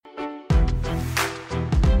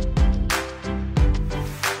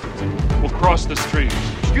cross the streams.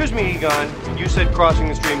 Excuse me, Egon. You said crossing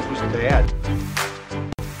the streams was bad.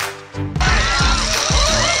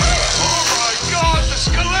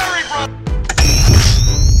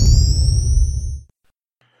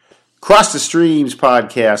 Cross the Streams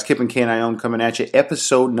podcast, Kip and Kane Ione coming at you,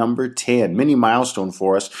 episode number 10. Mini milestone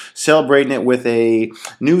for us, celebrating it with a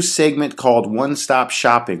new segment called One Stop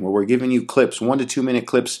Shopping, where we're giving you clips, 1 to 2 minute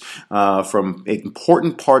clips from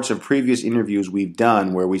important parts of previous interviews we've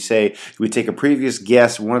done, where we take a previous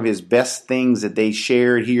guest, one of his best things that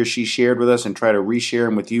he or she shared with us, and try to reshare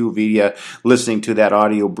them with you via listening to that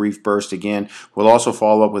audio brief burst again. We'll also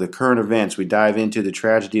follow up with the current events. We dive into the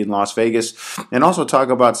tragedy in Las Vegas, and also talk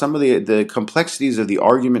about some of the complexities of the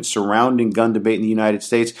argument surrounding gun debate in the United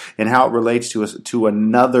States and how it relates to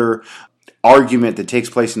another argument that takes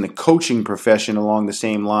place in the coaching profession along the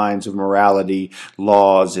same lines of morality,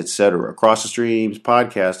 laws, etc. Cross the Streams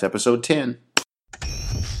podcast, episode 10.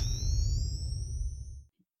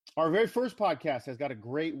 Our very first podcast has got a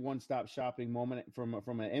great one-stop shopping moment from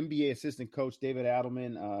an NBA assistant coach, David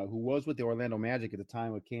Adelman, who was with the Orlando Magic at the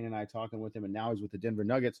time with Kane and I talking with him, and now he's with the Denver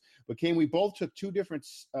Nuggets. But Kane, we both took two different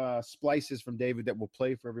splices from David that we'll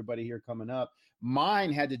play for everybody here coming up.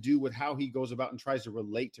 Mine had to do with how he goes about and tries to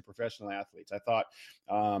relate to professional athletes. I thought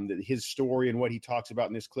that his story and what he talks about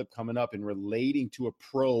in this clip coming up and relating to a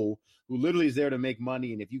pro who literally is there to make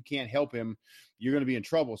money, and if you can't help him, you're going to be in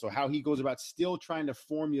trouble. So how he goes about still trying to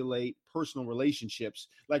formulate personal relationships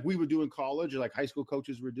like we would do in college or like high school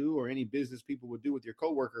coaches would do or any business people would do with your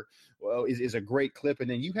coworker, well, is a great clip. And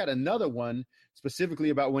then you had another one specifically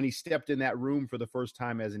about when he stepped in that room for the first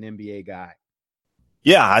time as an NBA guy.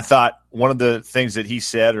 Yeah, I thought one of the things that he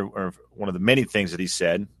said, or one of the many things that he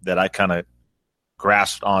said that I kind of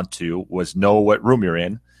grasped onto was know what room you're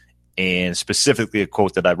in. And specifically a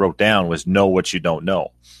quote that I wrote down was know what you don't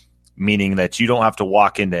know. Meaning that you don't have to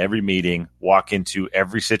walk into every meeting, walk into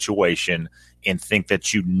every situation, and think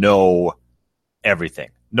that you know everything.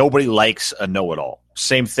 Nobody likes a know-it-all.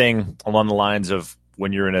 Same thing along the lines of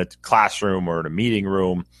when you're in a classroom or in a meeting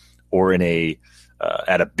room or in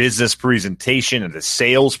at a business presentation, at a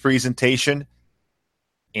sales presentation,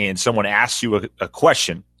 and someone asks you a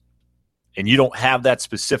question, and you don't have that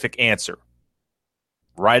specific answer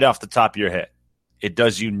right off the top of your head. It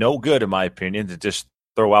does you no good, in my opinion, to just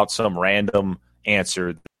throw out some random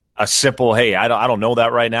answer. A simple, hey, I don't know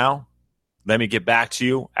that right now. Let me get back to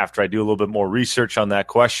you after I do a little bit more research on that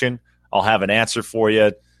question. I'll have an answer for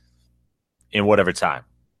you in whatever time.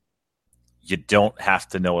 You don't have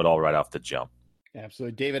to know it all right off the jump.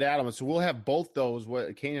 Absolutely. David Adelman. So we'll have both those.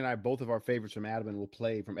 Kane and I, both of our favorites from Adelman will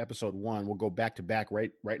play from episode 1. We'll go back to back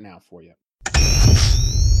right now for you.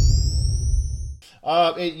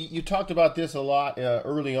 You talked about this a lot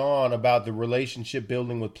early on about the relationship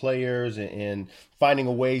building with players and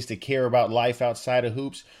finding ways to care about life outside of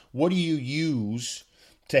hoops. What do you use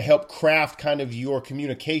to help craft kind of your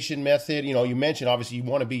communication method? You know, you mentioned obviously you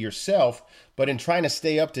want to be yourself, but in trying to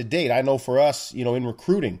stay up to date, I know for us, you know, in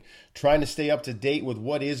recruiting, trying to stay up to date with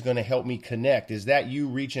what is going to help me connect. Is that you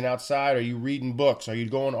reaching outside? Are you reading books? Are you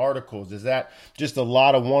going articles? Is that just a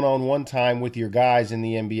lot of one-on-one time with your guys in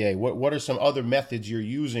the NBA? What are some other methods you're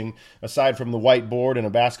using aside from the whiteboard and a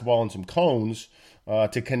basketball and some cones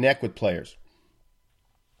to connect with players?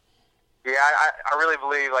 Yeah, I really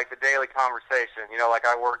believe like the daily conversation. You know, like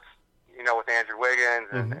I worked, you know, with Andrew Wiggins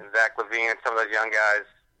and Zach LaVine and some of those young guys.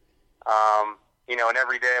 You know, and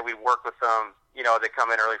every day we work with them. You know, they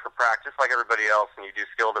come in early for practice like everybody else, and you do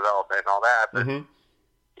skill development and all that. But,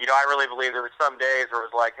 you know, I really believe there were some days where it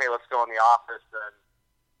was like, hey, let's go in the office,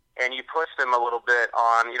 and you push them a little bit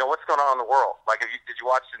on, you know, what's going on in the world. Like, did you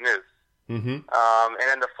watch the news? And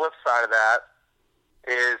then the flip side of that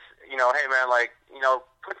is, you know, hey, man, like, you know,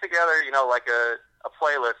 put together, you know, like a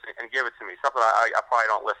playlist and give it to me, something I probably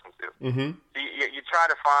don't listen to. So you try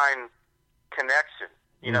to find connection,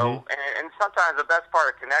 you know, and sometimes the best part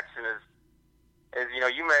of connection is, you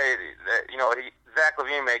know, Zach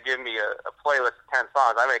LaVine may give me a playlist of 10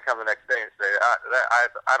 songs. I may come the next day and say,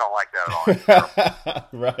 I don't like that at all.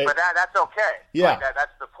 Right. But that's okay. Yeah. Like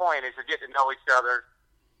that's the point, is you get to know each other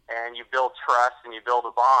and you build trust and you build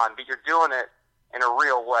a bond, but you're doing it in a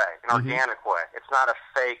real way, an organic way. It's not a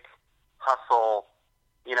fake hustle,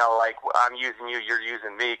 you know, like I'm using you, you're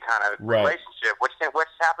using me kind of relationship, which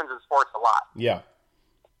happens in sports a lot. Yeah.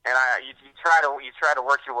 And you try to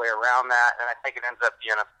work your way around that, and I think it ends up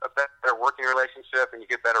being a better working relationship, and you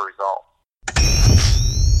get better results.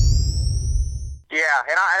 Yeah,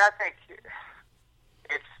 and I think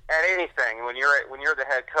it's at anything when you're the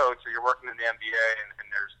head coach or you're working in the NBA, and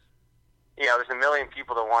there's a million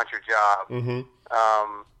people that want your job.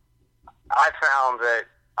 I found that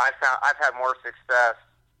I've had more success,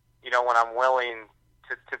 when I'm willing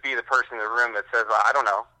to be the person in the room that says, I don't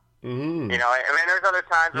know. Mm-hmm. There's other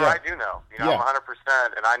times where I do know. I'm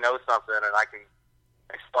 100% and I know something and I can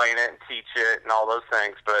explain it and teach it and all those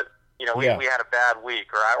things. But, we had a bad week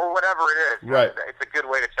or whatever it is. Right. It's a good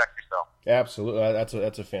way to check yourself. Absolutely.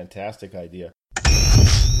 That's a fantastic idea.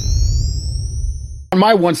 On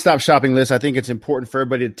my one-stop shopping list, I think it's important for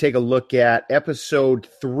everybody to take a look at episode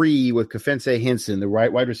 3 with Kefense Hinson, the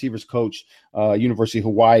wide receivers coach, University of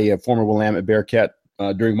Hawaii, a former Willamette Bearcat.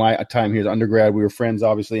 During my time here as undergrad, we were friends,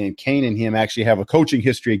 obviously, and Kane and him actually have a coaching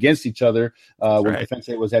history against each other when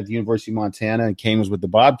Kefense was at the University of Montana and Kane was with the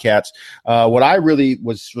Bobcats. What I really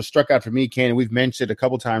was struck out for me, Kane, and we've mentioned it a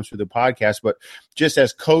couple times through the podcast, but just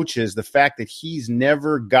as coaches, the fact that he's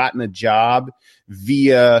never gotten a job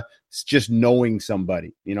via just knowing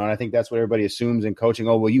somebody, and I think that's what everybody assumes in coaching.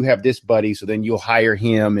 Oh, well, you have this buddy, so then you'll hire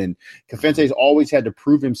him. And Kefense's always had to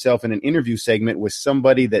prove himself in an interview segment with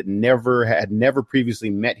somebody that had never previously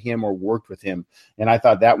met him or worked with him. And I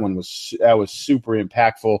thought that was super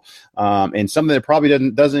impactful, and something that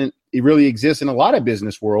probably doesn't really exist in a lot of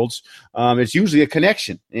business worlds. It's usually a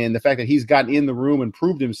connection, and the fact that he's gotten in the room and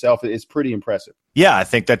proved himself is pretty impressive. Yeah, I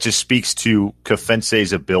think that just speaks to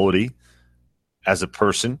Kefense's ability as a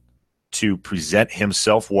person to present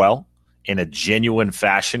himself well in a genuine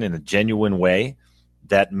fashion, in a genuine way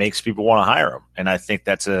that makes people want to hire him. And I think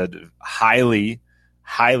that's a highly,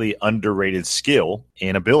 highly underrated skill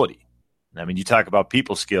and ability. I mean, you talk about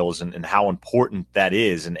people skills and how important that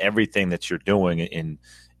is in everything that you're doing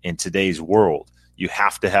in today's world. You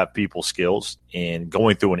have to have people skills, and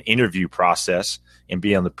going through an interview process and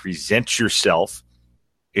being able to present yourself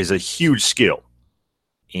is a huge skill.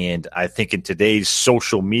 And I think in today's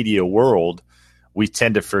social media world, we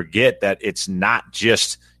tend to forget that it's not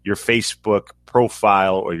just your Facebook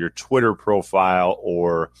profile or your Twitter profile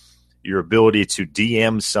or your ability to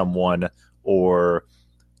DM someone or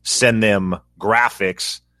send them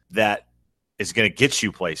graphics that is going to get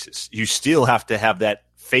you places. You still have to have that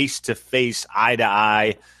face-to-face,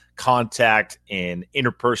 eye-to-eye contact and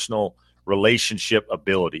interpersonal relationship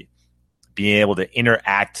ability. Being able to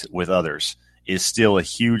interact with others is still a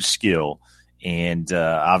huge skill, and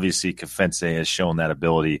obviously Kefense has shown that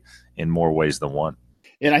ability in more ways than one.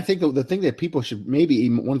 And I think the thing that people should, maybe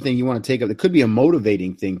one thing you want to take up, that could be a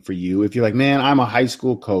motivating thing for you. If you're like, man, I'm a high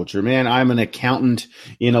school coach, or man, I'm an accountant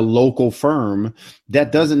in a local firm,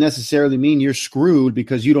 that doesn't necessarily mean you're screwed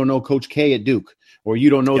because you don't know Coach K at Duke, or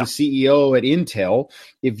you don't know the CEO at Intel.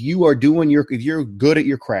 If you are if you're good at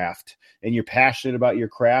your craft and you're passionate about your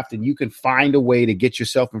craft and you can find a way to get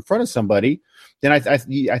yourself in front of somebody, then I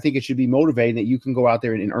think it should be motivating that you can go out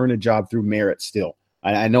there and earn a job through merit still.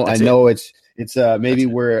 I know it's maybe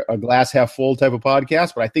we're a glass half full type of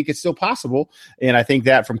podcast, but I think it's still possible. And I think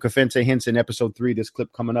that from Kefense Hinson, episode 3, this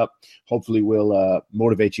clip coming up, hopefully will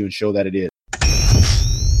motivate you and show that it is.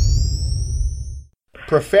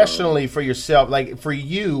 Professionally for yourself, like for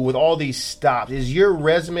you with all these stops, is your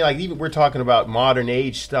resume, like even we're talking about modern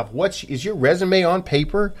age stuff, is your resume on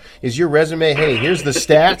paper? Is your resume, hey, here's the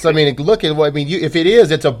stats? I mean, look at what, if it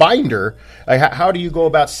is, it's a binder. Like, how do you go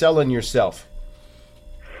about selling yourself?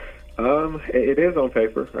 It is on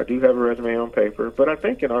paper. I do have a resume on paper, but I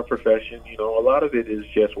think in our profession, a lot of it is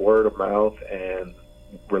just word of mouth and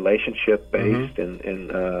relationship based. Mm-hmm.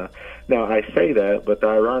 And now I say that, but the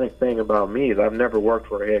ironic thing about me is I've never worked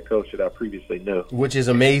for a head coach that I previously knew, which is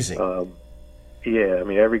amazing.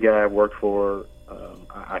 Every guy I worked for,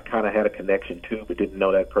 I kind of had a connection to, but didn't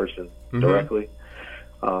know that person directly.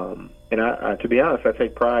 And I, to be honest, I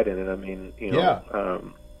take pride in it.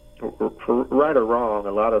 For right or wrong,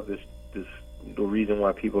 a lot of this the reason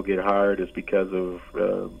why people get hired is because of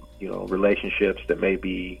relationships that may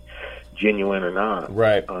be genuine or not.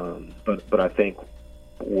 Right. But I think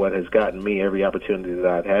what has gotten me every opportunity that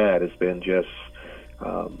I've had has been just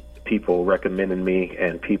people recommending me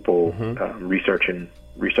and people researching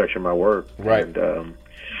my work. Right. And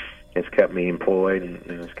it's kept me employed and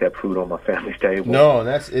it's kept food on my family's table. No, and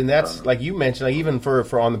that's like you mentioned, like even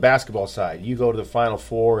for on the basketball side, you go to the Final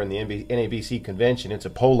Four in the NABC convention, it's a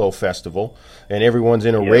polo festival, and everyone's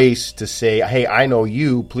in a race to say, hey, I know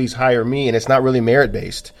you, please hire me, and it's not really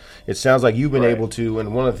merit-based. It sounds like you've been able to,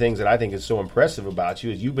 and one of the things that I think is so impressive about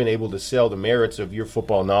you is you've been able to sell the merits of your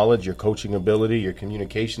football knowledge, your coaching ability, your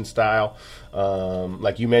communication style,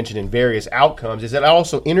 like you mentioned in various outcomes. Is that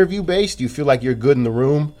also interview-based? Do you feel like you're good in the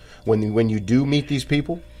room when you do meet these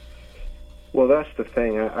people? Well, that's the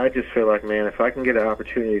thing. I just feel like, man, if I can get an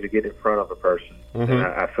opportunity to get in front of a person, then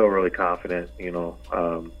I feel really confident,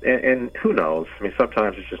 and who knows? I mean,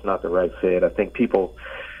 sometimes it's just not the right fit. I think people,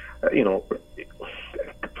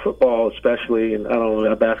 football especially, and I don't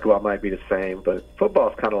know, basketball might be the same, but football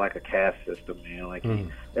is kind of like a caste system, man. Like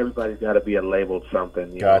everybody's got to be labeled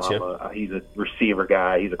something. You know, he's a receiver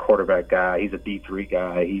guy, he's a quarterback guy, he's a D3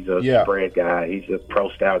 guy, he's a spread guy, he's a pro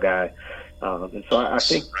style guy. And so I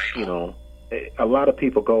think, you know, a lot of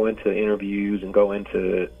people go into interviews and go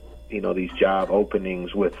into, you know, these job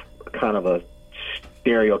openings with kind of a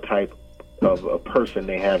stereotype of a person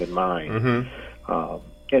they have in mind.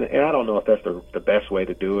 And I don't know if that's the best way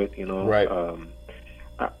to do it, you know. Right.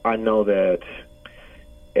 I know that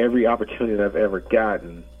every opportunity that I've ever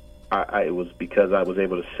gotten, it was because I was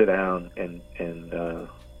able to sit down and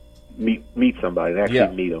meet somebody and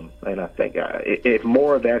actually meet them. And I think if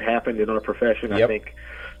more of that happened in our profession, I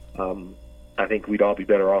think we'd all be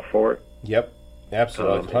better off for it. Yep,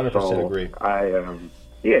 absolutely, 100% agree.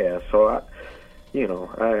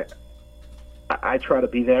 I try to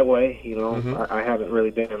be that way, you know. I haven't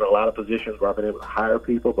really been in a lot of positions where I've been able to hire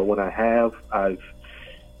people, but when I have, I've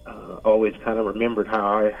always kind of remembered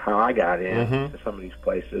how I got in to some of these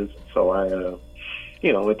places. So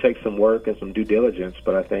you know, it takes some work and some due diligence,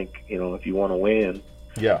 but I think, you know, if you want to win,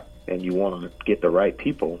 and you want to get the right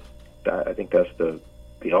people, I think that's the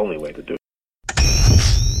only way to do it.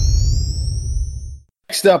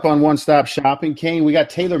 Next up on One Stop Shopping, Kane, we got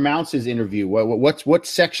Taylor Mounts' interview. What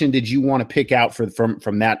section did you want to pick out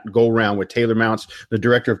from that go round with Taylor Mounts, the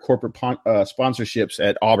director of corporate sponsorships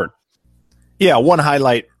at Auburn? Yeah, one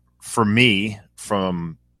highlight for me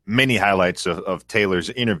from many highlights of Taylor's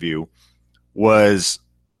interview was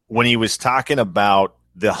when he was talking about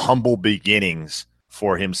the humble beginnings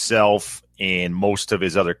for himself and most of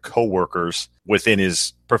his other coworkers within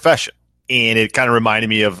his profession. And it kind of reminded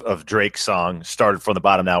me of Drake's song, Started from the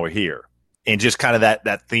Bottom, Now We're Here. And just kind of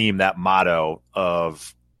that theme, that motto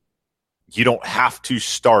of you don't have to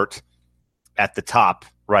start at the top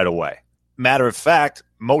right away. Matter of fact,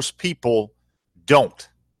 most people don't.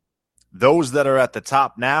 Those that are at the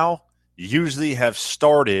top now usually have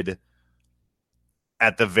started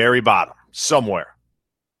at the very bottom somewhere.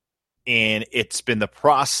 And it's been the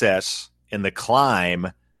process and the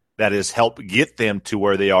climb that has helped get them to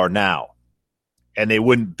where they are now. And they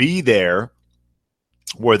wouldn't be there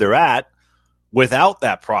where they're at without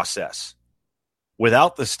that process,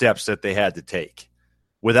 without the steps that they had to take,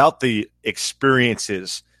 without the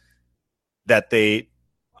experiences that they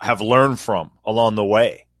have learned from along the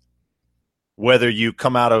way. Whether you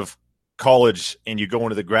come out of college and you go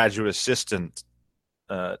into the graduate assistant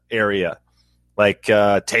area like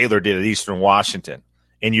Taylor did at Eastern Washington,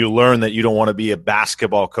 and you learn that you don't want to be a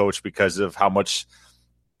basketball coach because of how much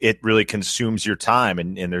it really consumes your time,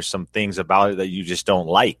 and there's some things about it that you just don't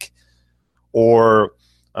like. Or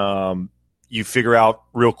you figure out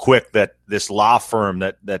real quick that this law firm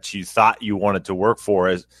that you thought you wanted to work for,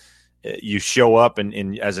 as you show up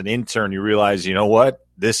and as an intern, you realize, you know what,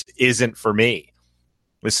 this isn't for me.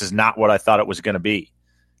 This is not what I thought it was going to be.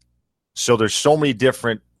 So there's so many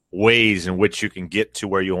different ways in which you can get to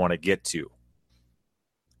where you want to get to.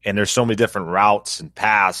 And there's so many different routes and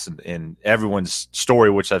paths, and everyone's story,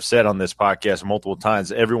 which I've said on this podcast multiple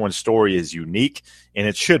times, everyone's story is unique, and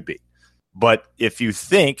it should be. But if you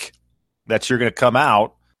think that you're going to come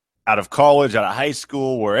out of college, out of high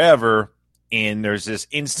school, wherever, and there's this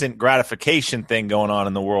instant gratification thing going on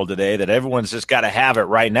in the world today that everyone's just got to have it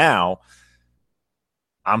right now,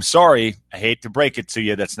 I'm sorry, I hate to break it to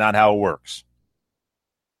you, that's not how it works.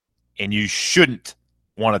 And you shouldn't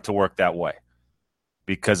want it to work that way.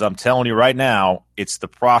 Because I'm telling you right now, it's the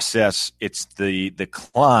process, it's the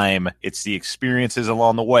climb, it's the experiences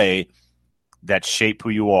along the way that shape who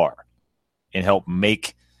you are and help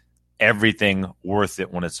make everything worth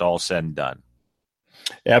it when it's all said and done.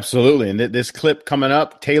 Absolutely. And this clip coming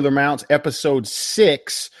up, Taylor Mounts, episode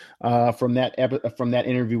 6 from that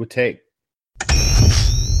interview with Tay. The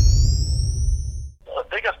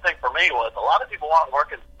biggest thing for me was a lot of people want to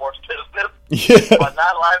work in sports business, but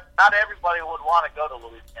not everybody would want to go to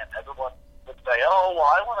Louisiana. Everyone would say, "Oh, well,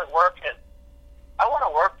 I want to work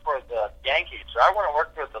for the Yankees, or I want to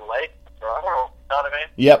work for the Lakers, or I want to," you know what I mean?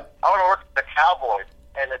 Yep. I want to work for the Cowboys.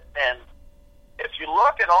 And if you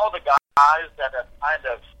look at all the guys that have kind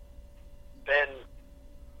of been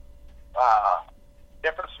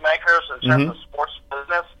difference makers in terms of sports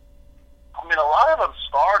business, I mean, a lot of them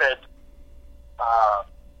started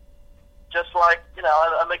just like, you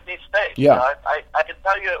know, at McNeese State. Yeah. You know, I can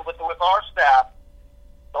tell you with our staff,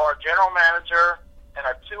 so our general manager and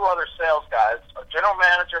our 2 other sales guys, our general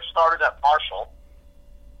manager started at Marshall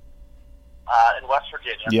in West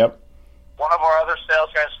Virginia. Yep. One of our other sales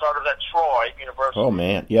guys started at Troy University. Oh,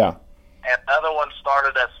 man, yeah. And another one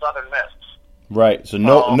started at Southern Miss. Right. So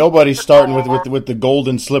nobody's starting with the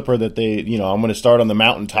golden slipper that they, I'm going to start on the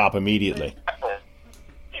mountaintop immediately.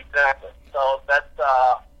 Exactly. So that's,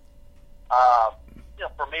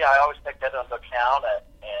 for me, I always take that into account,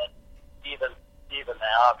 and even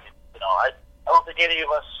now, I don't think any of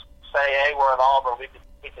us say, hey, we're at Auburn, we could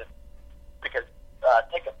take a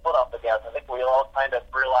foot off the gas. I think we all kind of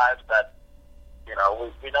realize that, we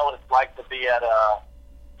know what it's like to be at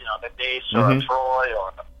the Nice or a Troy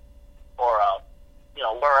or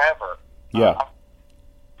wherever. Yeah.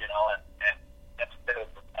 And spend it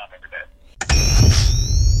down every day.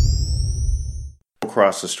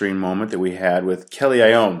 Across the stream moment that we had with Kelly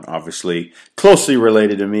Ione, obviously closely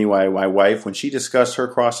related to me, my wife, when she discussed her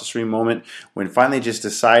cross the stream moment, when finally just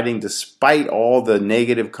deciding, despite all the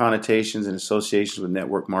negative connotations and associations with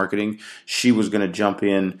network marketing, she was going to jump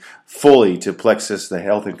in fully to Plexus, the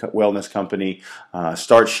health and wellness company,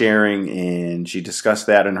 start sharing, and she discussed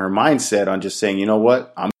that in her mindset on just saying, you know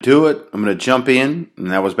what, I'm going to do it, I'm going to jump in,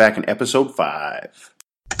 and that was back in episode 5.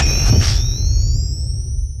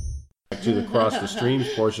 To the cross the streams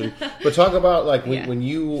portion, but talk about when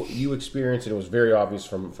you experienced, and it was very obvious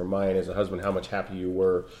from mine as a husband how much happier you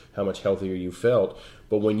were, how much healthier you felt.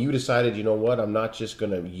 But when you decided, you know what, I'm not just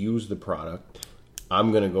going to use the product,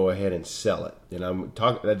 I'm going to go ahead and sell it. And I'm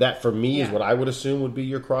talking that for me is what I would assume would be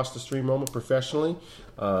your cross the stream moment professionally.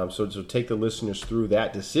 So take the listeners through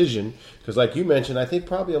that decision, because like you mentioned, I think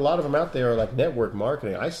probably a lot of them out there are like network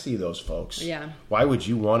marketing. I see those folks. Yeah. Why would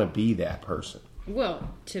you want to be that person? Well,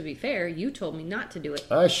 to be fair, you told me not to do it.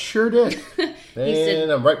 I sure did.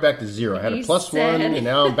 And I'm right back to zero. I had a +1, and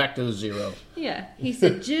now I'm back to 0. Yeah. He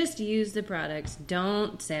said, just use the products.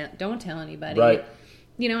 Don't tell anybody. Right.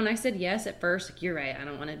 And I said yes at first. Like, you're right. I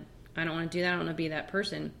don't want to do that. I don't want to be that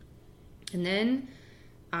person. And then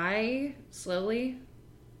I slowly,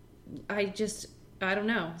 I don't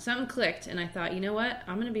know. Something clicked, and I thought, you know what?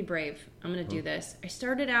 I'm going to be brave. I'm going to do this. I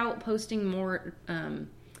started out posting more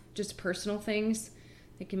just personal things.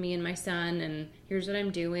 It can me and my son, and here's what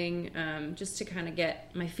I'm doing, just to kind of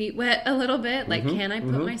get my feet wet a little bit. Like, can I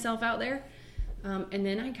put myself out there? And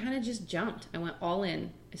then I kind of just jumped. I went all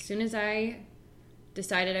in. As soon as I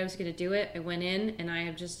decided I was going to do it, I went in, and I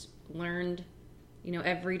have just learned,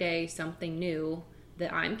 every day something new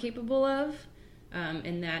that I'm capable of,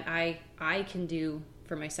 and that I can do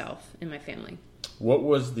for myself and my family. What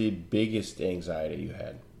was the biggest anxiety you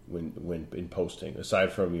had when in posting,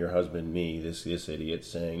 aside from your husband, me, this idiot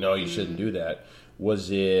saying, no, you shouldn't do that?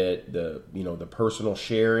 Was it the personal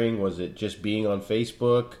sharing? Was it just being on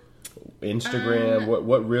Facebook, Instagram?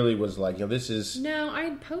 What really was like, this is... No, I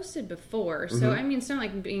had posted before. So, it's not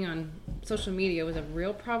like being on social media was a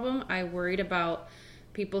real problem. I worried about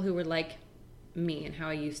people who were like me and how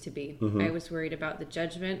I used to be. I was worried about the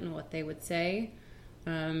judgment and what they would say.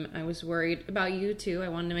 I was worried about you too. I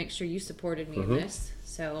wanted to make sure you supported me in this.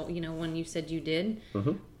 So, when you said you did,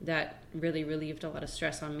 that really relieved a lot of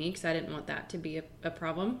stress on me, because I didn't want that to be a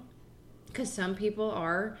problem. Because some people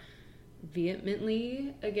are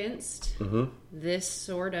vehemently against this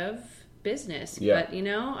sort of business. Yeah. But,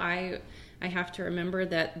 I have to remember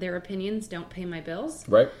that their opinions don't pay my bills.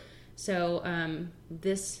 Right. So,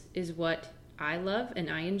 this is what I love and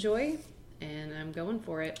I enjoy, and I'm going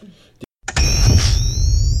for it.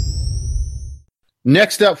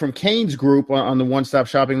 Next up from Kane's group on the One Stop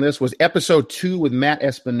Shopping list was episode 2 with Matt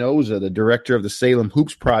Espinoza, the director of the Salem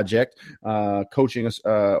Hoops Project, coaching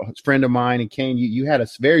a friend of mine. And Kane, you had a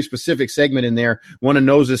very specific segment in there, one of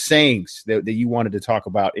Noza's sayings that you wanted to talk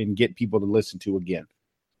about and get people to listen to again.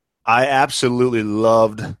 I absolutely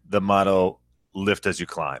loved the motto, lift as you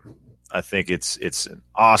climb. I think it's an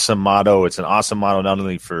awesome motto. It's an awesome motto not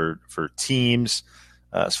only for teams,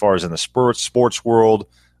 as far as in the sports world.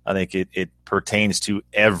 I think it pertains to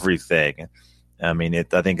everything. I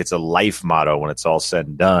think it's a life motto when it's all said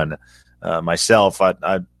and done. Myself,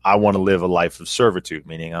 I want to live a life of servitude,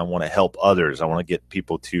 meaning I want to help others. I want to get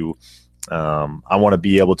people to, I want to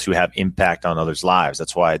be able to have impact on others' lives.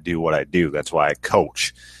 That's why I do what I do. That's why I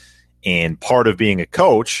coach. And part of being a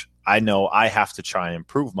coach, I know I have to try and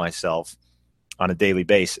improve myself on a daily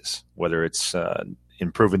basis, whether it's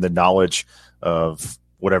improving the knowledge of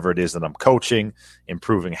whatever it is that I'm coaching,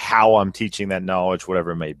 improving how I'm teaching that knowledge,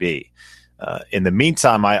 whatever it may be. In the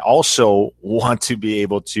meantime, I also want to be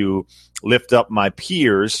able to lift up my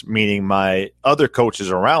peers, meaning my other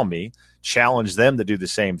coaches around me, challenge them to do the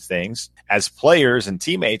same things. As players and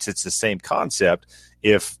teammates, it's the same concept.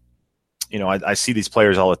 If, I see these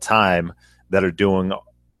players all the time that are doing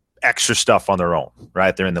extra stuff on their own,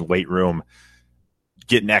 right? They're in the weight room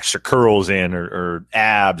getting extra curls in or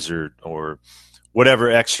abs or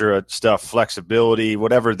whatever extra stuff, flexibility,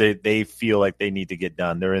 whatever they feel like they need to get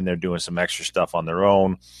done. They're in there doing some extra stuff on their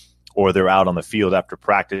own, or they're out on the field after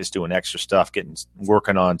practice doing extra stuff,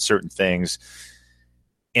 working on certain things.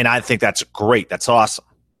 And I think that's great. That's awesome.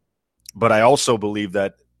 But I also believe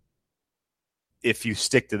that if you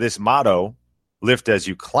stick to this motto, lift as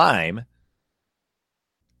you climb,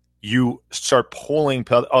 you start pulling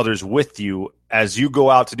others with you as you go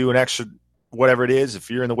out to do an extra, whatever it is. If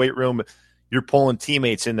you're in the weight room, you're pulling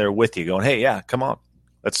teammates in there with you going, hey, yeah, come on,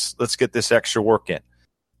 let's get this extra work in.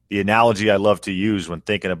 The analogy I love to use when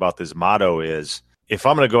thinking about this motto is, if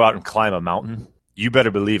I'm going to go out and climb a mountain, you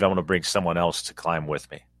better believe I'm going to bring someone else to climb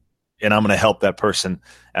with me. And I'm going to help that person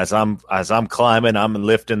as I'm climbing. I'm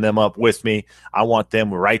lifting them up with me. I want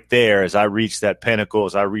them right there as I reach that pinnacle,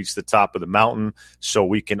 as I reach the top of the mountain, so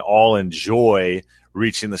we can all enjoy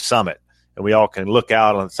reaching the summit. And we all can look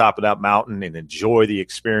out on the top of that mountain and enjoy the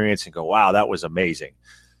experience and go, wow, that was amazing.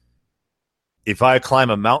 If I climb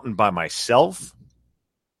a mountain by myself,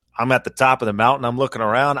 I'm at the top of the mountain, I'm looking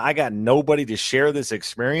around, I got nobody to share this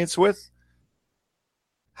experience with.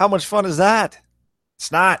 How much fun is that?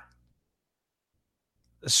 It's not.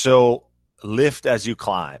 So lift as you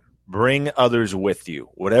climb. Bring others with you.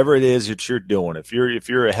 Whatever it is that you're doing. If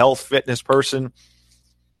you're a health fitness person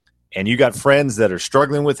and you got friends that are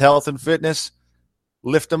struggling with health and fitness,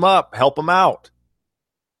 lift them up, help them out.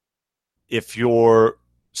 If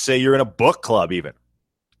say you're in a book club even,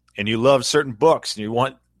 and you love certain books and you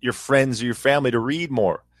want your friends or your family to read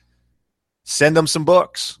more, send them some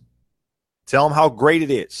books. Tell them how great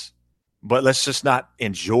it is. But let's just not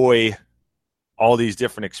enjoy all these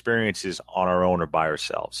different experiences on our own or by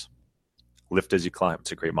ourselves. Lift as you climb.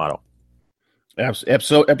 It's a great motto.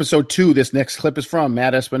 Episode 2, this next clip is from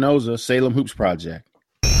Matt Espinoza, Salem Hoops Project.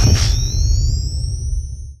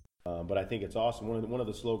 But I think it's awesome. One of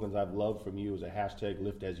the slogans I've loved from you is a hashtag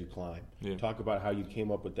lift as you climb. Yeah. Talk about how you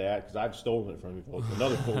came up with that, because I've stolen it from you, folks.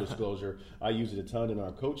 Another full disclosure, I use it a ton in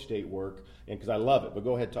our coach state work, and because I love it. But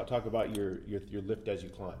go ahead, talk about your lift as you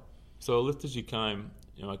climb. So lift as you climb,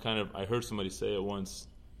 I heard somebody say it once.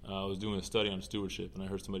 I was doing a study on stewardship, and I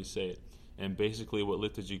heard somebody say it. And basically what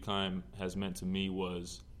lift as you climb has meant to me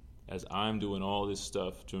was, as I'm doing all this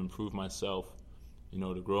stuff to improve myself,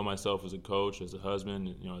 to grow myself as a coach, as a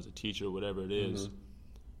husband, as a teacher, whatever it is,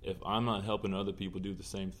 if I'm not helping other people do the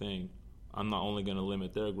same thing, I'm not only going to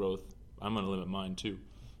limit their growth, I'm going to limit mine too.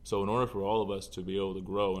 So in order for all of us to be able to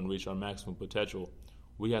grow and reach our maximum potential,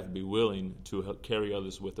 we have to be willing to help carry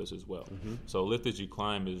others with us as well. So lift as you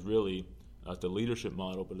climb is really the leadership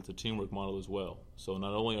model, but it's a teamwork model as well. So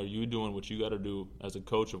not only are you doing what you got to do as a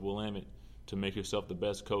coach of Willamette to make yourself the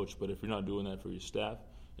best coach, but if you're not doing that for your staff,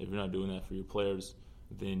 if you're not doing that for your players,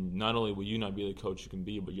 then not only will you not be the coach you can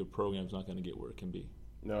be, but your program's not going to get where it can be.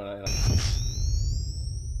 No.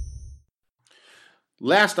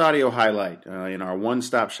 Last audio highlight in our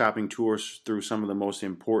one-stop shopping tours through some of the most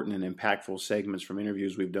important and impactful segments from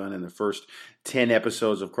interviews we've done in the first 10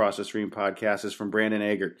 episodes of Cross the Stream podcast is from Brandon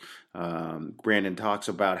Eggert. Brandon talks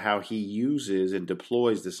about how he uses and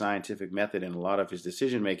deploys the scientific method in a lot of his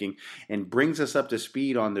decision-making and brings us up to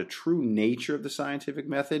speed on the true nature of the scientific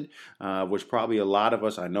method, which probably a lot of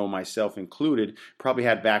us, I know myself included, probably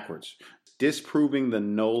had backwards. Disproving the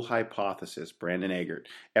Null Hypothesis, Brandon Eggert,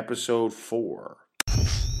 episode 4.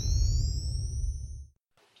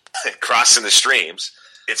 Crossing the streams,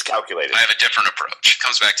 it's calculated. I have a different approach. It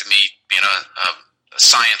comes back to me being a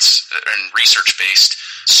science and research-based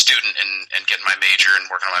student and getting my major and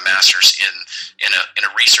working on my master's in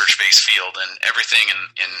a research-based field. And everything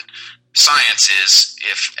in science is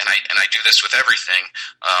and I do this with everything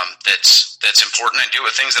that's important. I do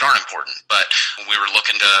with things that aren't important. But when we were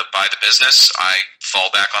looking to buy the business, I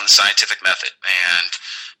fall back on the scientific method. And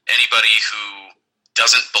anybody who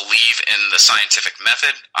doesn't believe in the scientific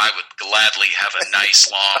method, I would gladly have a nice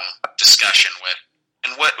long discussion with.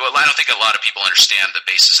 And I don't think a lot of people understand the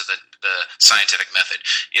basis of the scientific method.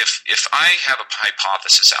 If I have a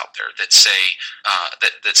hypothesis out there that say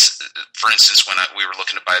that's for instance, when we were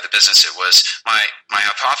looking to buy the business, it was my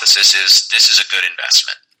hypothesis is this is a good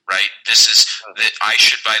investment. Right? This is that I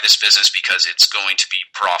should buy this business because it's going to be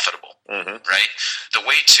profitable. Right? The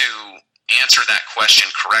way to answer that question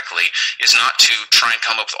correctly is not to try and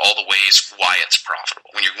come up with all the ways why it's profitable.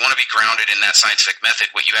 When you want to be grounded in that scientific method,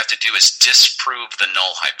 what you have to do is disprove the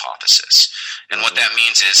null hypothesis. And what that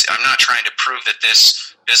means is I'm not trying to prove that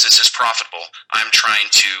this business is profitable. I'm trying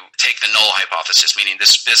to take the null hypothesis, meaning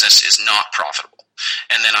this business is not profitable.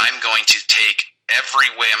 And then I'm going to take every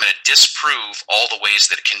way. I'm going to disprove all the ways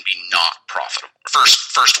that it can be not profitable.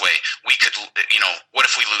 First way, we could, what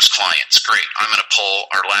if we lose clients? Great. I'm going to pull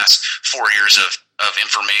our last 4 years of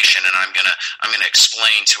information, and I'm gonna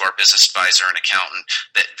explain to our business advisor and accountant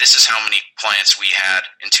that this is how many clients we had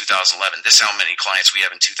in 2011. This is how many clients we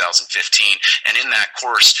have in 2015. And in that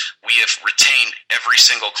course, we have retained every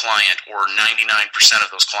single client, or 99%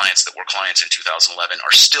 of those clients that were clients in 2011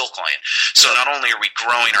 are still clients. So not only are we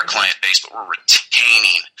growing our client base, but we're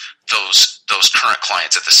retaining those current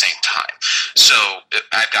clients at the same time. So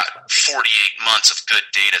I've got 48 months of good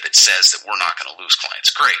data that says that we're not going to lose clients.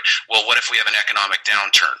 Great. Well, what if we have an economic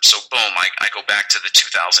downturn? So boom, I go back to the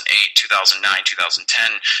 2008, 2009, 2010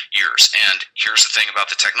 years. And here's the thing about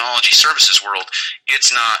the technology services world.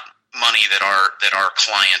 It's not money that our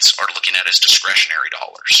clients are looking at as discretionary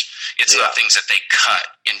dollars. It's the things that they cut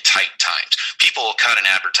in tight times. People will cut an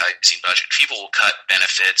advertising budget. People will cut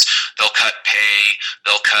benefits. They'll cut pay.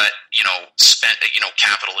 They'll cut,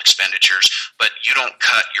 capital expenditures. But you don't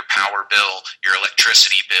cut your power bill, your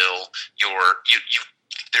electricity bill,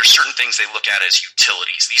 there's certain things they look at as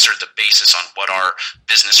utilities. These are the basis on what our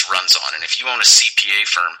business runs on. And if you own a CPA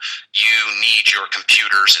firm, you need your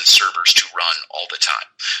computers and servers to run all the time.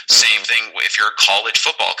 Same thing if you're a college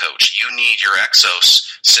football coach. You need your Exos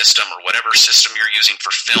system or whatever system you're using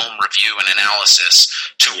for film review and analysis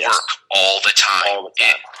to work all the time. All the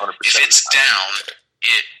time. 100%. If it's down,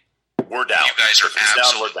 we're down. You guys are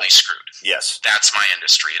absolutely screwed. Yes. That's my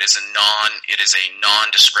industry. It is a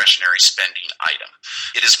non-discretionary spending item.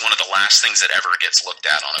 It is one of the last things that ever gets looked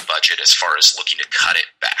at on a budget as far as looking to cut it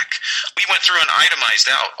back. We went through and itemized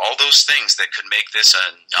out all those things that could make this a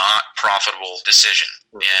not profitable decision.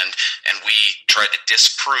 And we tried to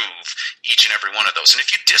disprove each and every one of those. And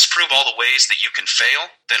if you disprove all the ways that you can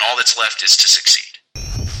fail, then all that's left is to succeed.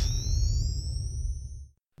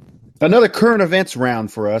 Another current events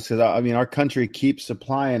round for us, because our country keeps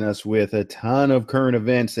supplying us with a ton of current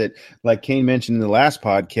events that, like Kane mentioned in the last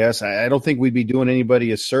podcast, I don't think we'd be doing anybody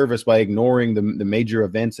a service by ignoring the major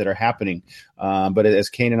events that are happening. But as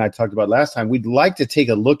Kane and I talked about last time, we'd like to take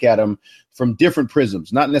a look at them from different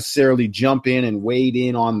prisms, not necessarily jump in and wade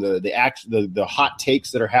in on the hot takes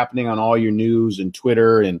that are happening on all your news and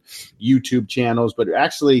Twitter and YouTube channels, but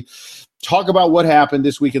actually talk about what happened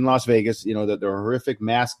this week in Las Vegas. The horrific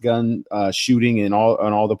mass gun shooting and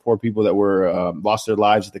all the poor people that were lost their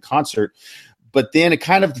lives at the concert. But then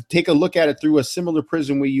kind of take a look at it through a similar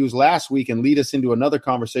prism we used last week and lead us into another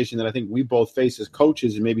conversation that I think we both face as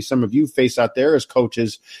coaches, and maybe some of you face out there as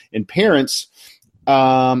coaches and parents,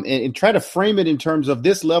 and try to frame it in terms of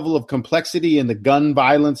this level of complexity in the gun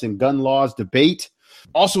violence and gun laws debate.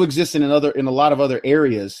 Also exists in a lot of other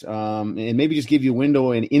areas, and maybe just give you a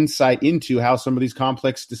window and insight into how some of these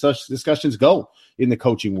complex discussions go in the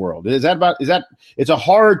coaching world. It's a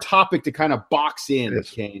hard topic to kind of box in,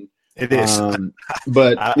 Kane. It is.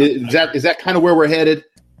 But is that kind of where we're headed?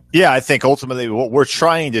 Yeah, I think ultimately what we're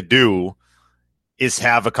trying to do is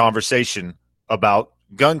have a conversation about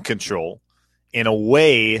gun control in a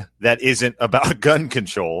way that isn't about gun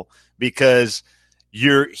control, because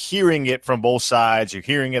you're hearing it from both sides. You're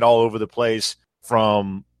hearing it all over the place,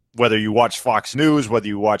 from whether you watch Fox News, whether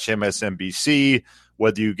you watch MSNBC,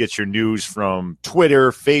 whether you get your news from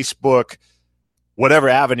Twitter, Facebook, whatever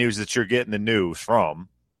avenues that you're getting the news from.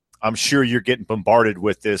 I'm sure you're getting bombarded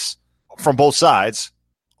with this from both sides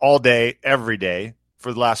all day, every day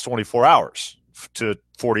for the last 24 hours to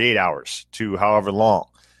 48 hours to however long.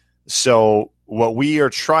 So what we are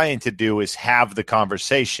trying to do is have the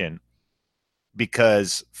conversation,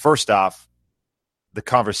 because first off, the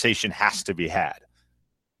conversation has to be had.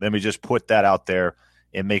 Let me just put that out there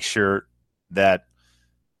and make sure that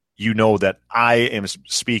you know that I am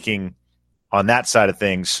speaking on that side of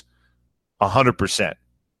things 100%,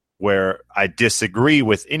 where I disagree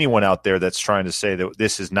with anyone out there that's trying to say that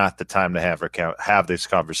this is not the time to have this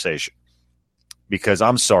conversation. Because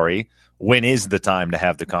I'm sorry, when is the time to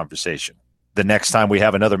have the conversation? The next time we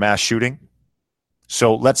have another mass shooting?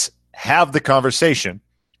 So let's have the conversation,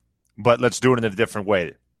 but let's do it in a different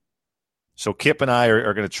way. So Kip and I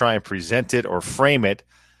are going to try and present it or frame it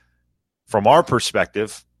from our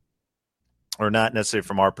perspective, or not necessarily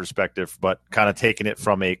from our perspective, but kind of taking it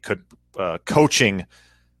from a coaching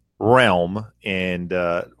realm and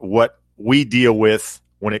what we deal with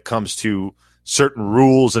when it comes to certain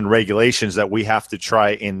rules and regulations that we have to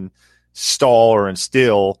try and install or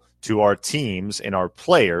instill to our teams and our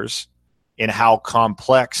players, and how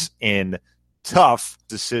complex and tough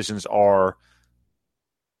decisions are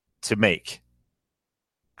to make,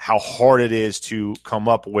 how hard it is to come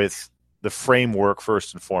up with the framework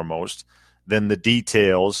first and foremost, then the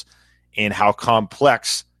details, and how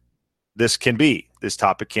complex this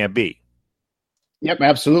topic can be. Yep,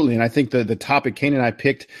 absolutely. And I think the topic Kane and I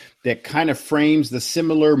picked that kind of frames the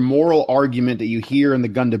similar moral argument that you hear in the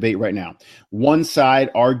gun debate right now. One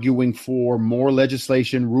side arguing for more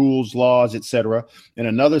legislation, rules, laws, etc., and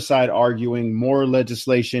another side arguing more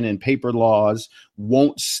legislation and paper laws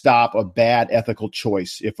won't stop a bad ethical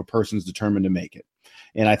choice if a person's determined to make it.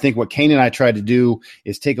 And I think what Kane and I tried to do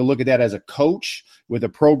is take a look at that as a coach with a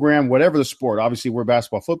program, whatever the sport. Obviously, we're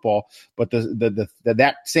basketball, football, but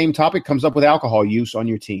that same topic comes up with alcohol use on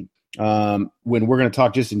your team. When we're going to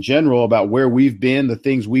talk just in general about where we've been, the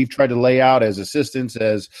things we've tried to lay out as assistants,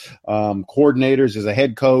 as coordinators, as a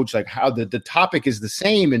head coach, like how the topic is the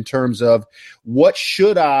same in terms of what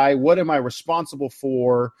am I responsible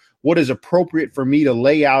for? What is appropriate for me to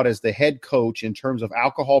lay out as the head coach in terms of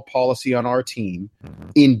alcohol policy on our team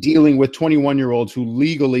in dealing with 21-year-olds who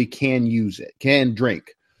legally can use it, can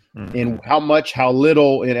drink, and how much, how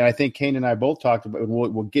little. And I think Kane and I both talked about,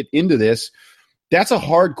 we'll get into this. That's a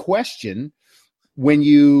hard question when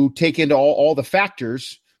you take into all the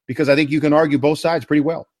factors, because I think you can argue both sides pretty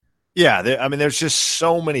well. Yeah. There's just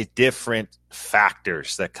so many different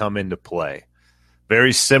factors that come into play.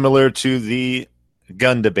 Very similar to the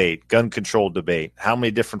gun debate, gun control debate, how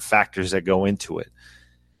many different factors that go into it.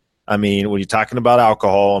 I mean, when you're talking about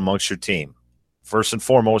alcohol amongst your team, first and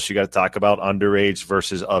foremost, you got to talk about underage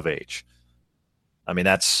versus of age. I mean,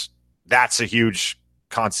 that's a huge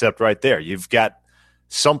concept right there. You've got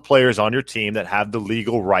some players on your team that have the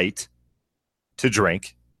legal right to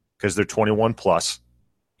drink because they're 21 plus,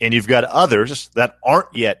 and you've got others that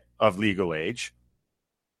aren't yet of legal age.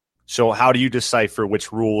 So how do you decipher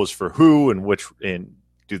which rule is for who, and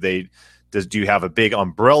do you have a big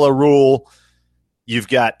umbrella rule? You've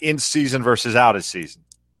got in season versus out of season.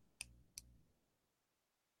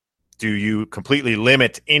 Do you completely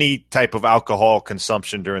limit any type of alcohol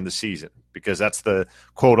consumption during the season? Because that's the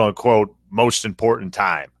quote unquote most important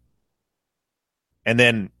time. And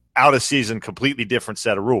then out of season, completely different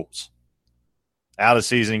set of rules. Out of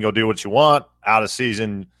season, you go do what you want. Out of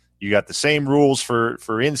season, you got the same rules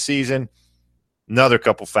for in season. Another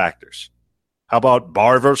couple factors. How about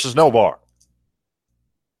bar versus no bar?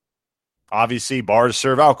 Obviously, bars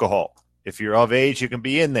serve alcohol. If you're of age, you can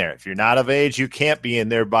be in there. If you're not of age, you can't be in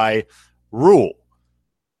there by rule.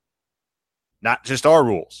 Not just our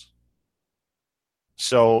rules.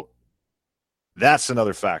 So that's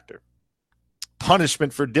another factor.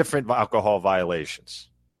 Punishment for different alcohol violations.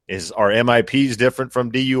 Are MIPs different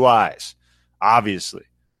from DUIs? Obviously.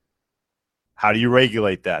 How do you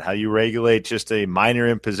regulate that? How do you regulate just a minor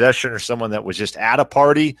in possession or someone that was just at a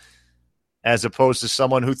party as opposed to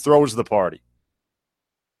someone who throws the party?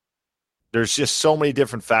 There's just so many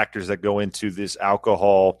different factors that go into this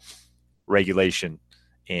alcohol regulation.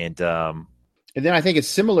 And then I think it's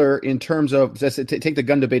similar in terms of, take the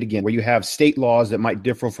gun debate again, where you have state laws that might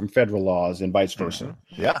differ from federal laws and vice versa.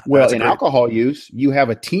 Yeah. Well, in alcohol use, you have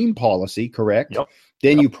a team policy, correct? Yep.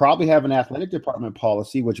 Then you probably have an athletic department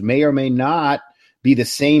policy, which may or may not be the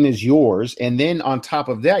same as yours. And then on top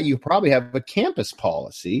of that, you probably have a campus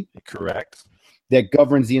policy. Correct. That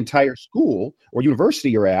governs the entire school or university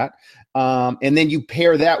you're at. And then you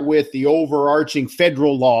pair that with the overarching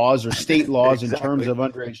federal laws or state laws exactly. in terms of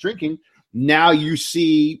underage drinking. Now you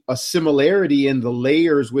see a similarity in the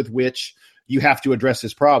layers with which you have to address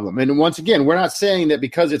this problem. And once again, we're not saying that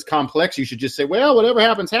because it's complex, you should just say, well, whatever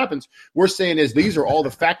happens, happens. We're saying these are all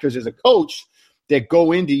the factors as a coach that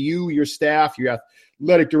go into you, your staff, your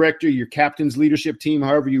athletic director, your captain's leadership team,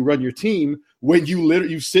 however you run your team, when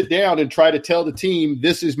you sit down and try to tell the team,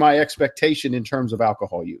 this is my expectation in terms of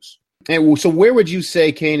alcohol use. And so where would you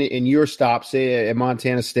say, Kane, in your stop, say at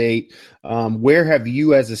Montana State, where have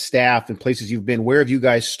you as a staff and places you've been, where have you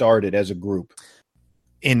guys started as a group?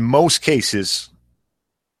 In most cases,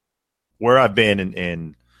 where I've been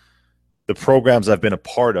in the programs I've been a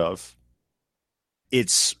part of,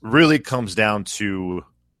 it's really comes down to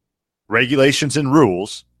regulations and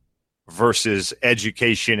rules versus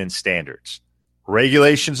education and standards.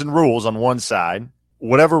 Regulations and rules on one side,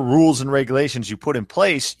 whatever rules and regulations you put in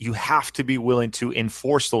place, you have to be willing to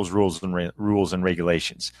enforce those rules and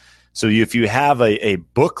regulations. So if you have a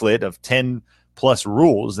booklet of 10 plus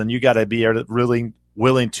rules, then you got to be really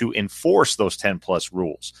willing to enforce those 10 plus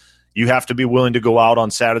rules. You have to be willing to go out on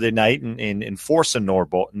Saturday night and enforce a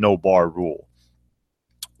no bar rule,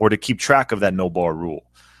 or to keep track of that no bar rule.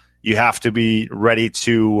 You have to be ready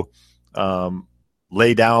to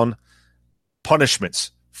lay down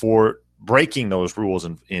punishments for breaking those rules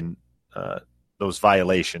and in those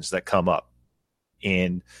violations that come up.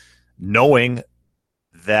 And knowing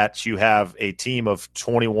that you have a team of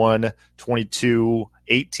 21, 22,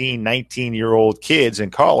 18, 19-year-old kids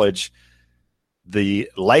in college, the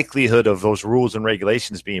likelihood of those rules and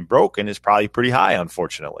regulations being broken is probably pretty high,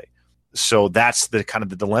 unfortunately. So that's the kind of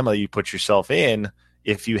the dilemma you put yourself in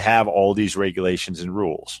if you have all these regulations and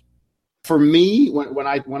rules. For me, when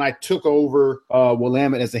I took over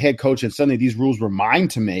Willamette as the head coach, and suddenly these rules were mine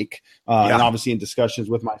to make, and obviously in discussions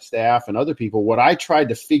with my staff and other people, what I tried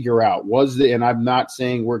to figure out was and I'm not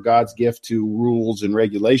saying we're God's gift to rules and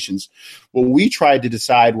regulations. What we tried to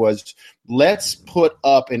decide was, let's put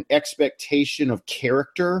up an expectation of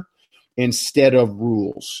character instead of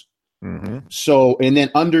rules. Mm-hmm. So, and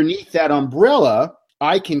then underneath that umbrella,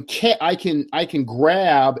 I can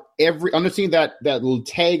grab understanding that little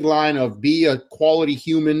tagline of be a quality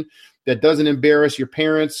human that doesn't embarrass your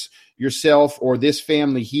parents, yourself, or this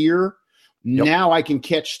family here. Yep. Now I can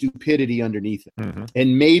catch stupidity underneath it. Mm-hmm.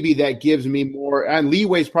 And maybe that gives me more, and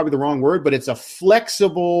leeway is probably the wrong word, but it's a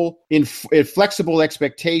flexible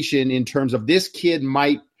expectation in terms of this kid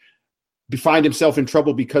might find himself in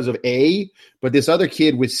trouble because of A, but this other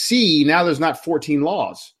kid with C, now there's not 14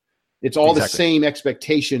 laws. It's all the same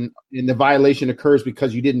expectation, and the violation occurs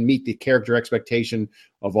because you didn't meet the character expectation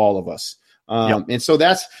of all of us. And so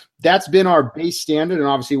that's been our base standard, and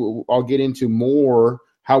obviously I'll get into more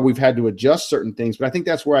how we've had to adjust certain things. But I think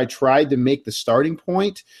that's where I tried to make the starting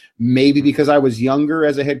point, maybe because I was younger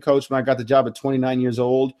as a head coach when I got the job at 29 years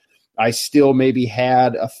old. I still maybe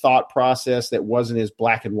had a thought process that wasn't as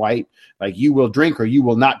black and white, like you will drink or you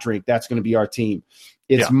will not drink. That's going to be our team.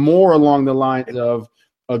 It's more along the lines of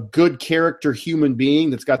a good character human being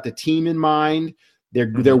that's got the team in mind,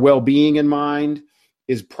 their well-being in mind,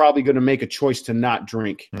 is probably going to make a choice to not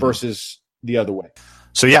drink versus the other way.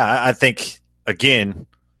 So, I think, again,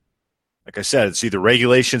 like I said, it's either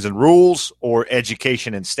regulations and rules or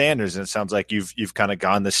education and standards. And it sounds like you've kind of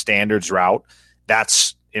gone the standards route.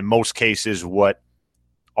 That's, in most cases, what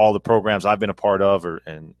all the programs I've been a part of,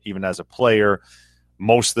 and even as a player,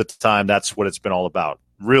 most of the time, that's what it's been all about.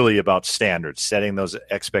 Really about standards, setting those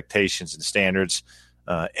expectations and standards,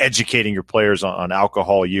 educating your players on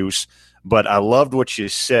alcohol use. But I loved what you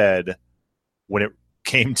said when it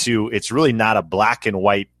came to, it's really not a black and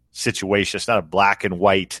white situation. It's not a black and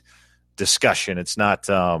white discussion. It's not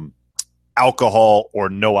alcohol or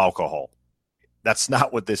no alcohol. That's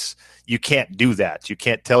not what this, you can't do that. You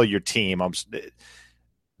can't tell your team,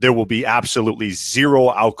 there will be absolutely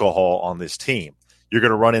zero alcohol on this team. You're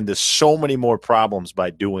going to run into so many more problems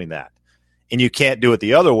by doing that. And you can't do it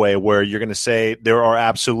the other way, where you're going to say there are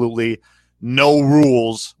absolutely no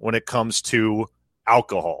rules when it comes to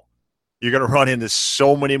alcohol. You're going to run into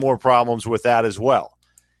so many more problems with that as well.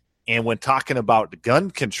 And when talking about gun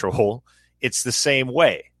control, it's the same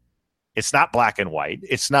way. It's not black and white.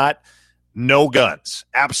 It's not no guns,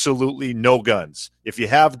 absolutely no guns. If you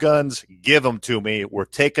have guns, give them to me. We're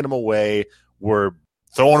taking them away. We're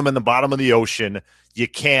throwing them in the bottom of the ocean. You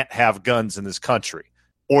can't have guns in this country.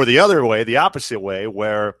 Or the other way, the opposite way,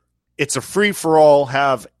 where it's a free-for-all,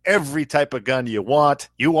 have every type of gun you want.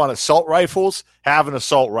 You want assault rifles? Have an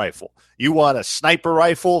assault rifle. You want a sniper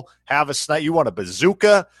rifle? Have a sniper. You want a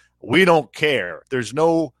bazooka? We don't care. There's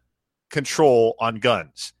no control on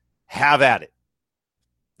guns. Have at it.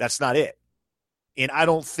 That's not it. And I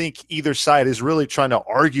don't think either side is really trying to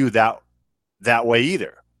argue that way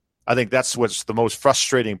either. I think that's what's the most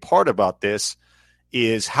frustrating part about this,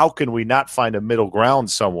 is how can we not find a middle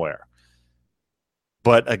ground somewhere?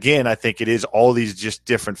 But again, I think it is all these just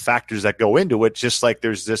different factors that go into it, just like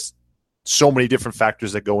there's just so many different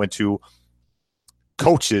factors that go into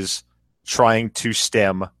coaches trying to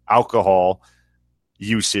stem alcohol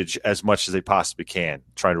usage as much as they possibly can,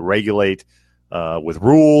 trying to regulate with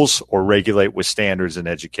rules or regulate with standards in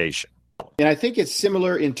education. And I think it's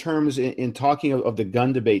similar in terms in talking of the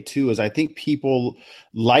gun debate too, is I think people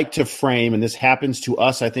like to frame, and this happens to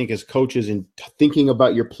us, I think, as coaches, in thinking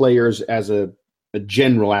about your players as a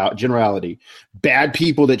generality, bad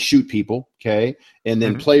people that shoot people. Okay. And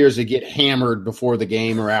then players that get hammered before the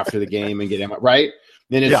game or after the game and get hammered, right?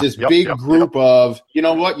 Then it's big group of, you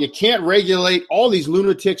know what, you can't regulate all these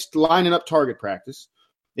lunatics lining up target practice,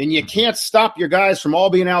 and you can't stop your guys from all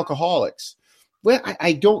being alcoholics. Well,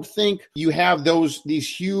 I don't think you have these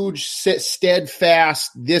huge,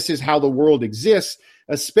 steadfast, this is how the world exists,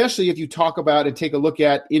 especially if you talk about and take a look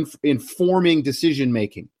at informing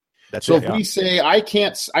decision-making. So if we say,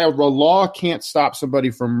 the law can't stop somebody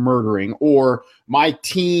from murdering, or my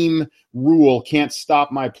team rule can't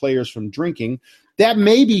stop my players from drinking, that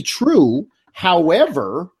may be true.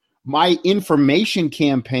 However, my information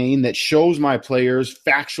campaign that shows my players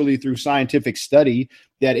factually through scientific study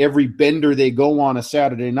that every bender they go on a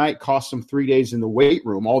Saturday night costs them 3 days in the weight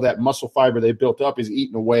room. All that muscle fiber they built up is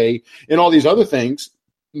eaten away, and all these other things.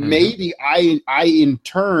 Mm-hmm. Maybe I in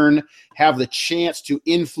turn have the chance to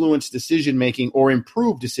influence decision-making or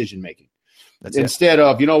improve decision-making. Instead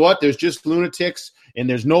of, you know what, there's just lunatics and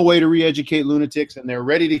there's no way to re-educate lunatics and they're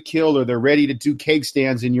ready to kill or they're ready to do keg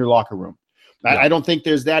stands in your locker room. Yeah. I don't think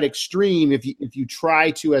there's that extreme if you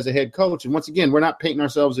try to as a head coach. And once again, we're not painting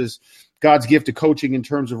ourselves as God's gift to coaching in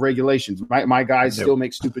terms of regulations. My guys still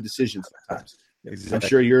make stupid decisions sometimes. Exactly. I'm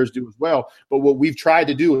sure yours do as well. But what we've tried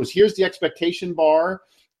to do is here's the expectation bar.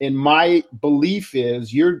 And my belief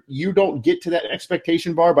is you don't get to that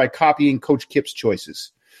expectation bar by copying Coach Kip's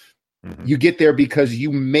choices. Mm-hmm. You get there because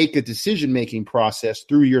you make a decision-making process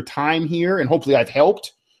through your time here, and hopefully I've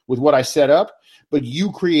helped with what I set up, but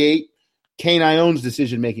you create Kane Ione's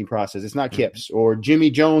decision-making process. It's not Kip's. Or Jimmy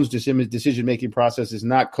Jones' decision-making process is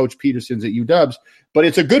not Coach Peterson's at UW, but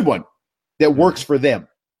it's a good one that works for them.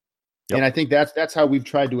 Yep. And I think that's how we've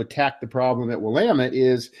tried to attack the problem at Willamette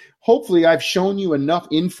is hopefully I've shown you enough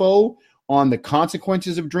info on the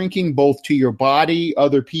consequences of drinking, both to your body,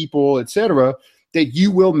 other people, etc., that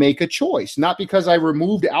you will make a choice, not because I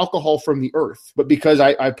removed alcohol from the earth, but because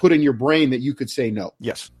I put in your brain that you could say no.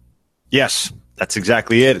 Yes, that's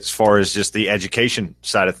exactly it as far as just the education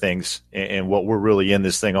side of things and what we're really in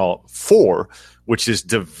this thing all for, which is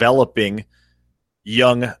developing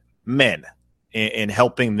young men and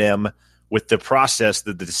helping them with the process,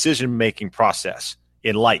 the decision-making process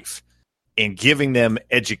in life, and giving them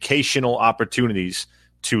educational opportunities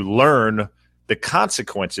to learn the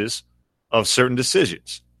consequences of certain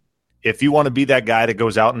decisions. If you want to be that guy that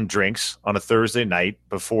goes out and drinks on a Thursday night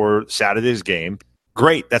before Saturday's game,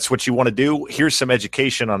 great. That's what you want to do. Here's some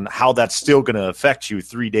education on how that's still going to affect you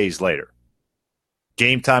 3 days later.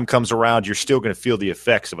 Game time comes around, you're still going to feel the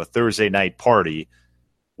effects of a Thursday night party,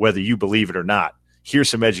 whether you believe it or not. Here's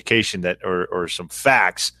some education that or some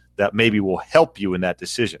facts that maybe will help you in that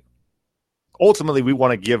decision. Ultimately, we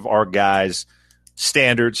want to give our guys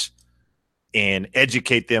standards and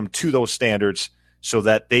educate them to those standards so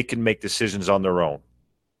that they can make decisions on their own.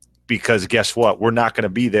 Because guess what? We're not going to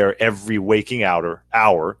be there every waking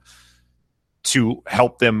hour to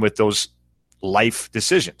help them with those life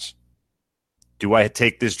decisions. Do I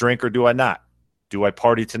take this drink or do I not? Do I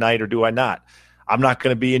party tonight or do I not? I'm not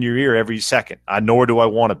going to be in your ear every second, nor do I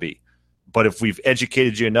want to be. But if we've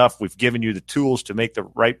educated you enough, we've given you the tools to make the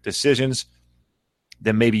right decisions,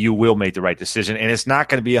 then maybe you will make the right decision. And it's not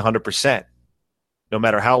going to be 100%. No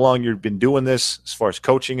matter how long you've been doing this, as far as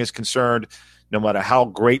coaching is concerned, no matter how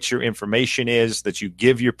great your information is that you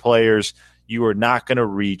give your players, you are not going to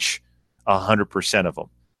reach 100% of them.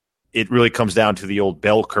 It really comes down to the old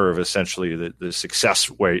bell curve, essentially, the success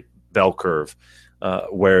rate bell curve,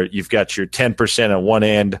 where you've got your 10% on one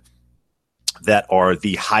end that are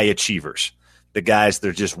the high achievers, the guys that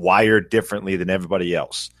are just wired differently than everybody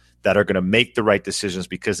else, that are going to make the right decisions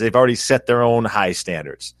because they've already set their own high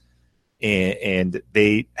standards. And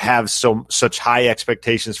they have such high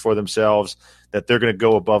expectations for themselves that they're going to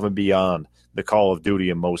go above and beyond the call of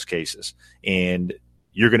duty in most cases. And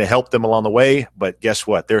you're going to help them along the way, but guess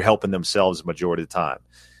what? They're helping themselves the majority of the time.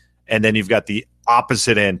 And then you've got the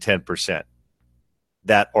opposite end 10%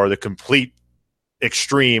 that are the complete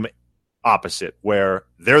extreme opposite, where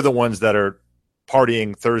they're the ones that are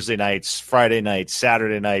partying Thursday nights, Friday nights,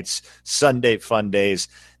 Saturday nights, Sunday fun days.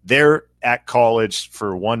 They're at college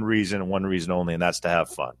for one reason and one reason only, and that's to have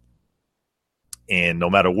fun. And no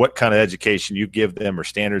matter what kind of education you give them or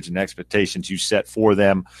standards and expectations you set for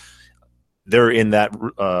them, they're in that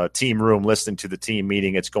team room listening to the team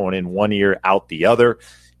meeting. It's going in one ear, out the other.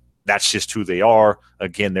 That's just who they are.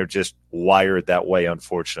 Again, they're just wired that way,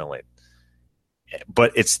 unfortunately.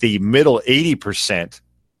 But it's the middle 80%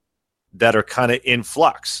 that are kind of in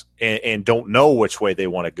flux and don't know which way they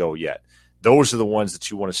want to go yet. Those are the ones that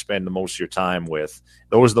you want to spend the most of your time with.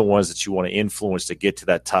 Those are the ones that you want to influence to get to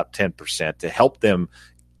that top 10%, to help them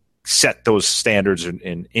set those standards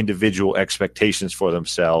and individual expectations for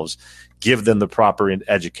themselves, give them the proper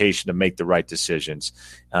education to make the right decisions.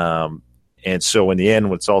 And so in the end,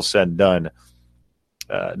 when it's all said and done,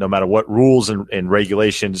 no matter what rules and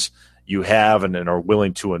regulations you have and are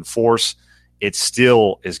willing to enforce, it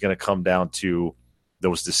still is going to come down to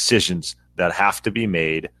those decisions that have to be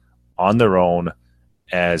made on their own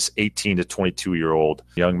as 18 to 22-year-old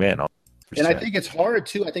young men. And I think it's hard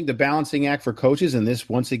too. I think the balancing act for coaches, and this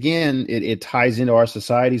once again, it ties into our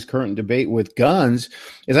society's current debate with guns,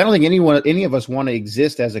 is I don't think any of us want to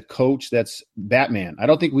exist as a coach that's Batman. I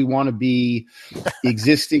don't think we want to be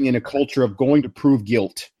existing in a culture of going to prove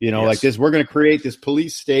guilt. Like this, we're going to create this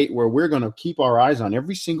police state where we're going to keep our eyes on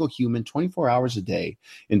every single human 24 hours a day.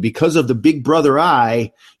 And because of the big brother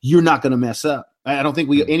eye, you're not going to mess up. I don't think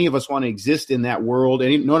any of us want to exist in that world.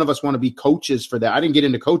 And none of us want to be coaches for that. I didn't get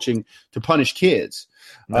into coaching to punish kids.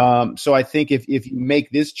 No. So I think if you make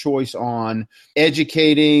this choice on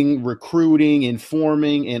educating, recruiting,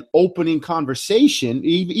 informing, and opening conversation,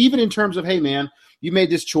 even in terms of, hey, man, you made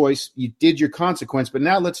this choice, you did your consequence, but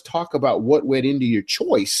now let's talk about what went into your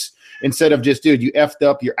choice instead of just, dude, you effed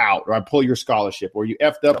up, you're out, or I pull your scholarship, or you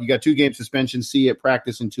effed up, you got 2-game suspension, see you at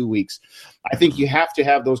practice in 2 weeks. I think you have to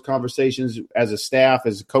have those conversations as a staff,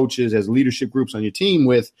 as coaches, as leadership groups on your team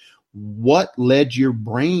with what led your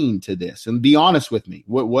brain to this, and be honest with me.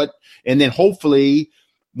 What, and then hopefully,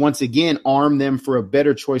 once again, arm them for a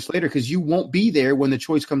better choice later, because you won't be there when the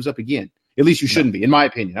choice comes up again. At least you shouldn't be, in my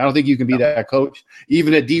opinion. I don't think you can be that coach.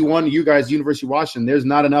 Even at D1, you guys, University of Washington, there's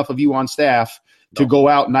not enough of you on staff to go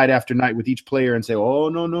out night after night with each player and say, oh,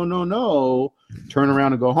 no, turn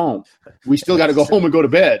around and go home. We still got to go home and go to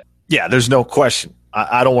bed. Yeah, there's no question.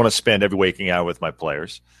 I don't want to spend every waking hour with my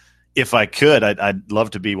players. If I could, I'd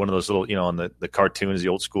love to be one of those little, on the cartoons, the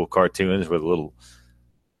old school cartoons where the little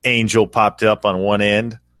angel popped up on one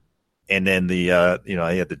end and then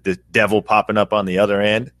I had the devil popping up on the other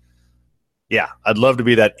end. Yeah, I'd love to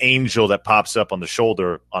be that angel that pops up on the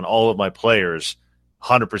shoulder on all of my players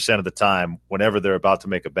 100% of the time whenever they're about to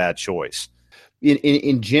make a bad choice.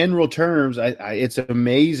 In general terms, it's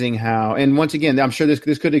amazing how, and once again, I'm sure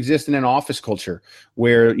this could exist in an office culture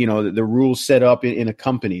where, the rules set up in a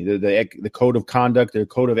company, the code of conduct, the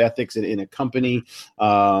code of ethics in a company,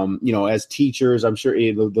 as teachers, I'm sure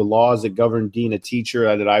the laws that govern being a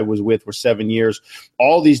teacher that I was with for 7 years,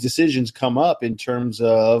 all these decisions come up in terms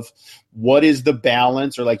of what is the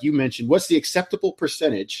balance, or like you mentioned, what's the acceptable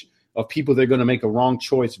percentage of people that are going to make a wrong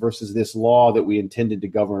choice versus this law that we intended to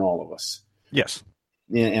govern all of us. Yes.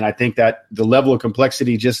 And I think that the level of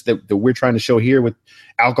complexity just that we're trying to show here with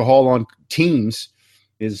alcohol on teams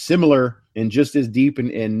is similar and just as deep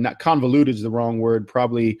and not convoluted is the wrong word,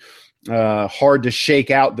 probably hard to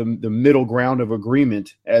shake out the middle ground of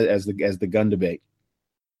agreement as the gun debate.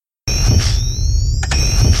 See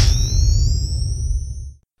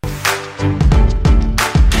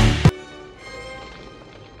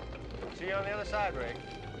you on the other side, Ray.